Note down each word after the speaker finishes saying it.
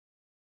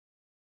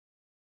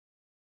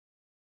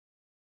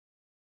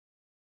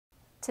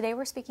Today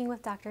we're speaking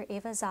with Dr.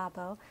 Eva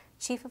Szabo,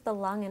 Chief of the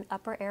Lung and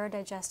Upper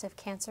Aerodigestive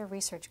Cancer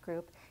Research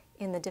Group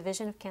in the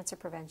Division of Cancer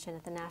Prevention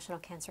at the National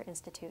Cancer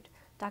Institute.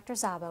 Dr.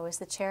 Szabo is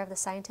the chair of the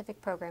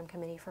Scientific Program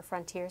Committee for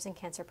Frontiers in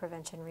Cancer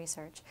Prevention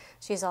Research.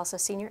 She is also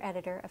senior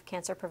editor of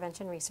Cancer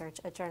Prevention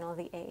Research, a journal of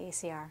the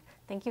AACR.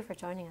 Thank you for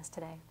joining us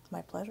today.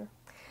 My pleasure.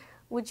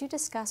 Would you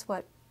discuss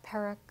what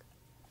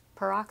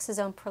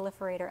peroxisome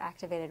proliferator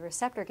activated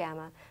receptor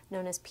gamma,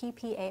 known as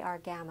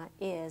PPAR gamma,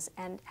 is,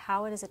 and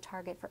how it is a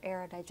target for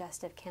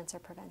aerodigestive cancer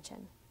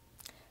prevention?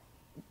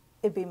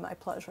 It'd be my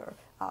pleasure.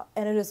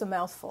 And it is a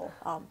mouthful.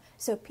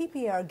 So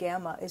PPAR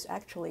gamma is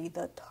actually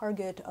the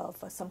target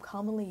of some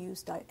commonly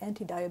used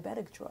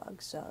anti-diabetic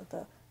drugs.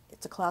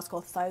 It's a class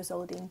called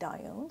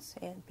thiazolidinediones,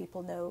 and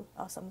people know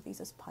some of these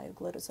as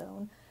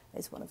pioglitazone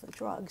is one of the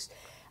drugs.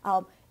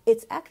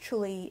 It's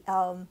actually,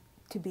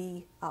 to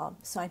be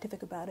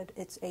scientific about it,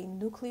 it's a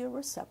nuclear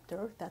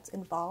receptor that's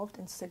involved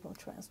in signal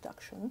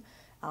transduction.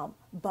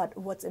 But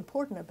what's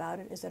important about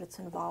it is that it's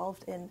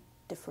involved in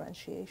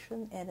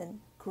differentiation and in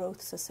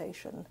growth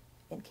cessation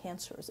in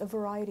cancers, a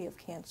variety of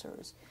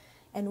cancers.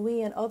 And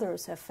we and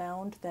others have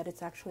found that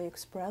it's actually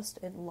expressed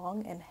in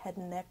lung and head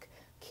and neck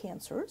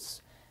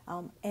cancers,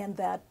 and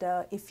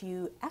that if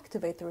you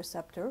activate the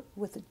receptor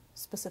with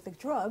specific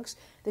drugs,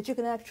 that you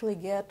can actually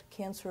get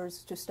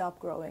cancers to stop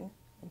growing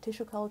in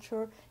tissue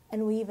culture.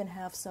 And we even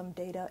have some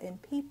data in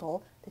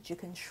people that you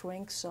can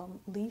shrink some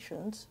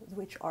lesions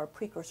which are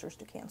precursors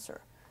to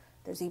cancer.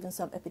 There's even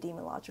some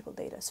epidemiological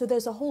data. So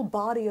there's a whole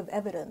body of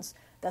evidence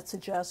that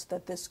suggests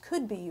that this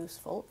could be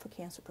useful for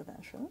cancer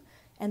prevention.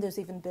 And there's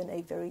even been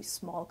a very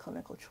small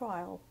clinical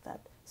trial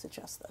that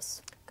suggests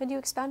this. Could you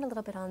expound a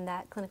little bit on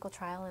that clinical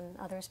trial and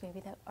others maybe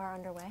that are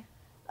underway?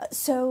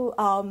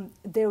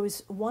 There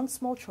was one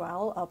small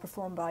trial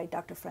performed by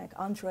Dr. Frank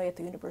Andre at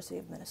the University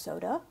of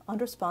Minnesota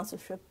under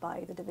sponsorship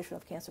by the Division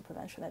of Cancer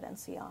Prevention at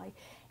NCI.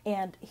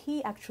 And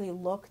he actually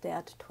looked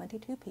at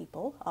 22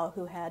 people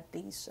who had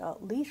these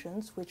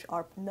lesions, which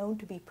are known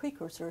to be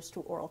precursors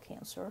to oral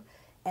cancer.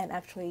 And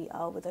actually,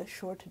 with a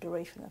short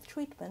duration of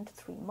treatment,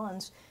 3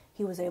 months,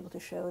 he was able to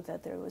show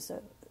that there was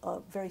a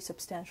very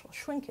substantial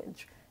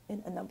shrinkage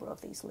in a number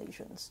of these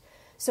lesions.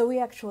 So we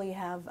actually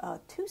have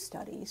 2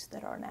 studies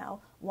that are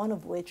now, one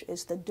of which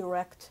is the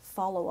direct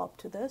follow-up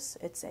to this.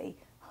 It's a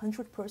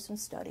 100-person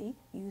study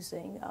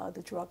using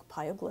the drug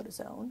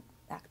pioglitazone,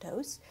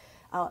 Actos.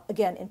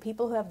 Again, in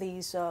people who have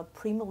these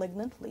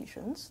premalignant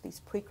lesions,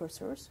 these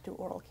precursors to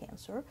oral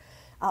cancer.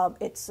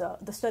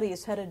 The study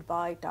is headed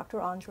by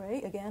Dr.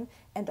 Andre, again,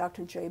 and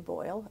Dr. Jay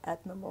Boyle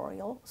at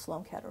Memorial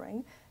Sloan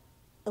Kettering.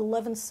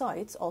 11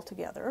 sites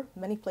altogether,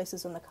 many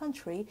places in the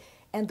country,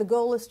 and the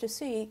goal is to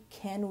see,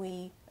 can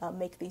we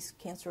make these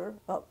cancer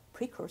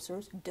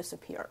precursors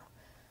disappear?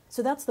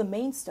 So that's the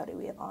main study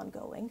we have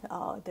ongoing.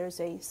 There's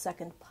a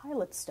second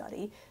pilot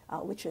study,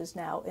 which is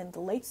now in the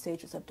late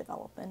stages of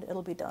development.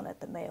 It'll be done at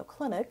the Mayo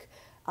Clinic.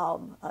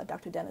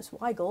 Dr. Dennis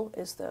Weigel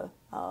is the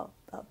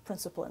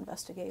principal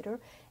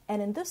investigator.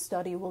 And in this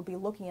study, we'll be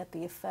looking at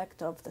the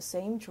effect of the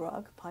same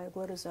drug,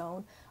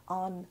 pioglitazone,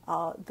 on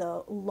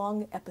the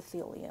lung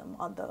epithelium,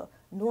 on the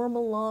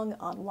normal lung,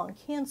 on lung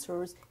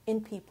cancers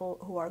in people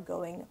who are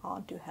going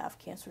on to have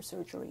cancer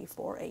surgery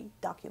for a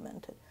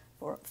documented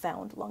or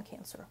found lung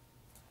cancer.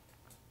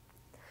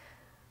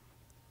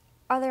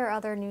 Are there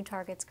other new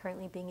targets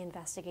currently being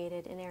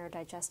investigated in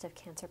aerodigestive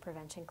cancer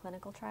prevention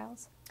clinical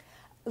trials?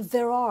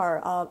 There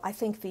are. I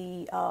think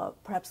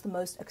perhaps the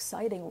most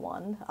exciting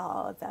one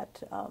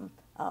that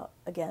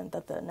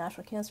the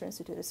National Cancer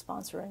Institute is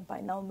sponsoring,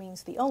 by no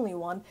means the only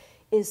one,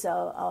 is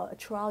a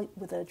trial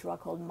with a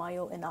drug called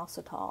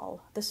Myo-Inositol.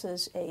 This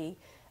is a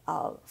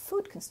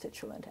food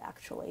constituent,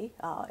 actually.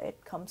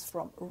 It comes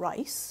from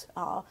rice,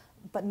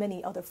 but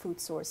many other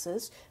food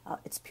sources.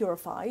 It's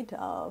purified.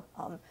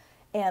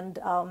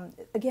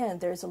 Again,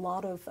 there's a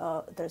lot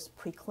of, there's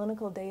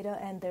preclinical data,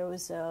 and there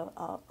was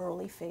a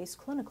early phase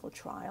clinical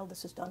trial.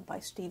 This is done by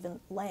Stephen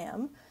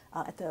Lamb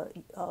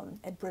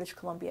at British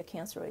Columbia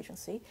Cancer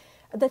Agency,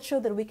 that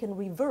showed that we can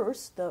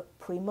reverse the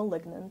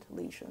premalignant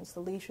lesions, the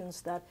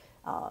lesions that,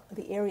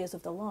 the areas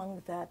of the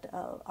lung that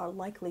are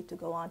likely to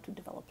go on to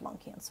develop lung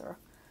cancer.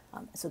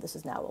 So this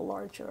is now a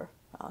larger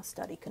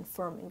study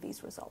confirming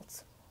these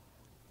results.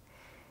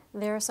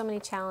 There are so many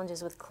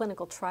challenges with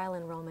clinical trial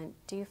enrollment.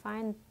 Do you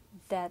find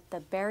that the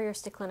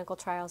barriers to clinical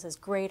trials is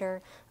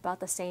greater,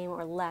 about the same,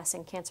 or less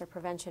in cancer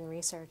prevention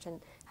research,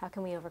 and how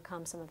can we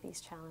overcome some of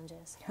these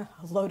challenges?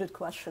 Loaded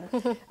question.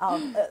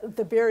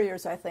 The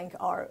barriers, I think,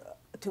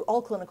 to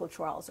all clinical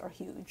trials are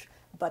huge,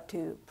 but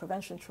to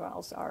prevention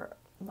trials are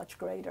much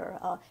greater.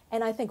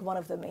 And I think one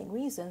of the main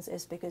reasons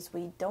is because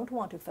we don't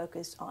want to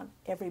focus on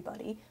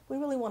everybody. We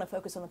really want to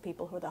focus on the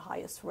people who are the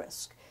highest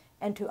risk.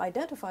 And to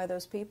identify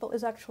those people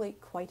is actually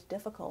quite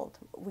difficult.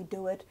 We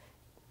do it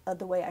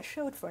the way I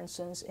showed, for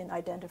instance, in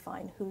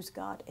identifying who's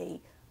got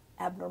a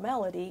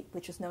abnormality,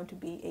 which is known to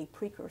be a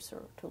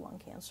precursor to lung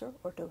cancer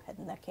or to head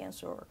and neck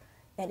cancer or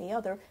any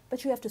other,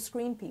 but you have to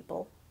screen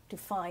people to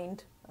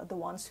find the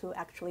ones who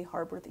actually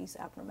harbor these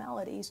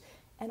abnormalities,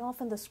 and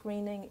often the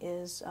screening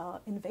is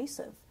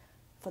invasive.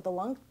 For the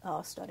lung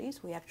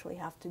studies, we actually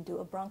have to do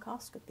a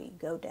bronchoscopy,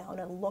 go down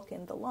and look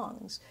in the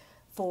lungs.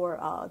 For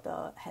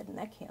the head and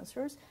neck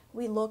cancers,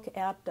 we look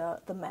at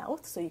the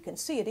mouth, so you can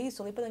see it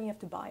easily, but then you have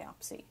to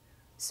biopsy.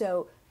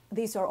 So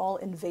these are all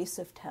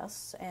invasive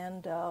tests,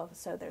 and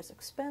so there's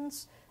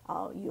expense.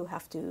 You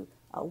have to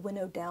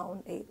winnow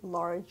down a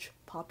large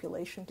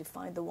population to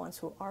find the ones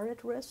who are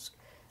at risk.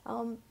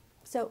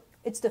 So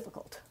it's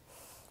difficult,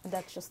 and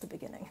that's just the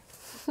beginning.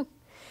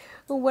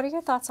 Well, what are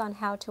your thoughts on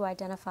how to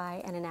identify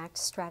and enact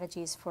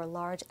strategies for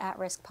large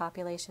at-risk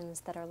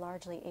populations that are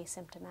largely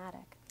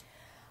asymptomatic?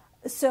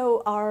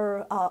 So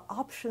our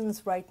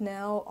options right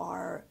now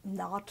are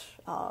not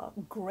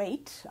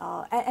great,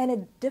 and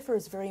it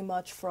differs very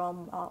much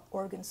from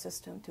organ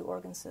system to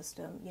organ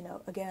system. You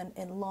know, again,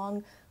 in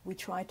lung, we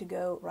try to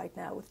go right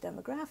now with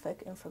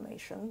demographic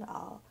information,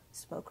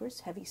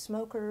 smokers, heavy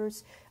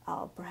smokers,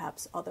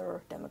 perhaps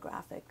other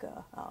demographic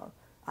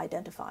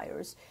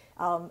identifiers.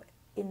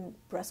 In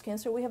breast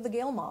cancer, we have the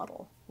Gale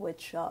model,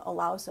 which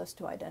allows us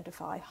to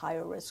identify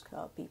higher risk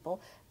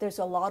people. There's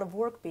a lot of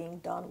work being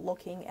done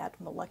looking at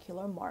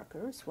molecular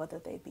markers, whether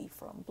they be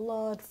from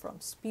blood, from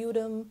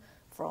sputum,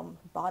 from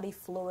body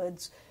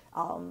fluids,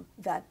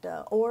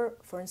 or,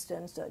 for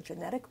instance,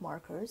 genetic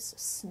markers,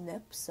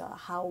 SNPs,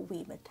 how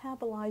we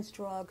metabolize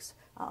drugs,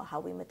 how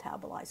we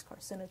metabolize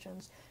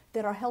carcinogens,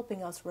 that are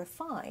helping us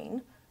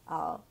refine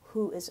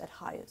who is at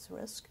highest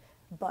risk.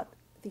 But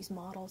these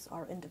models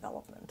are in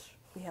development.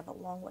 We have a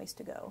long ways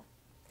to go.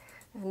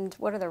 And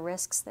what are the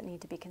risks that need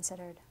to be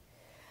considered?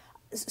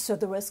 So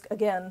the risk,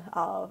 again,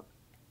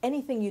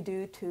 anything you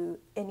do to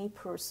any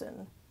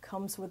person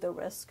comes with a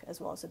risk as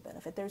well as a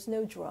benefit. There's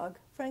no drug,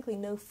 frankly,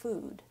 no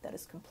food that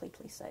is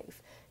completely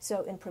safe.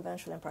 So in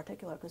prevention in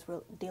particular, because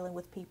we're dealing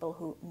with people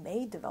who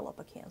may develop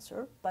a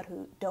cancer, but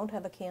who don't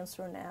have a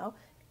cancer now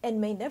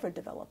and may never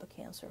develop a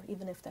cancer,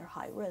 even if they're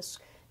high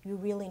risk, you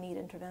really need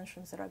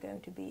interventions that are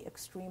going to be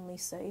extremely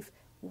safe,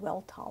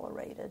 well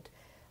tolerated.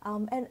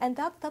 And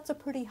that's a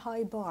pretty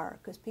high bar,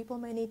 because people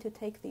may need to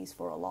take these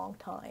for a long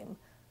time.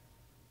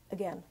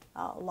 Again,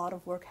 a lot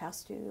of work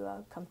has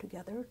to come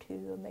together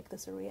to make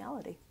this a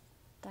reality.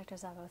 Dr.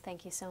 Szabo,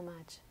 thank you so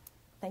much.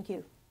 Thank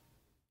you.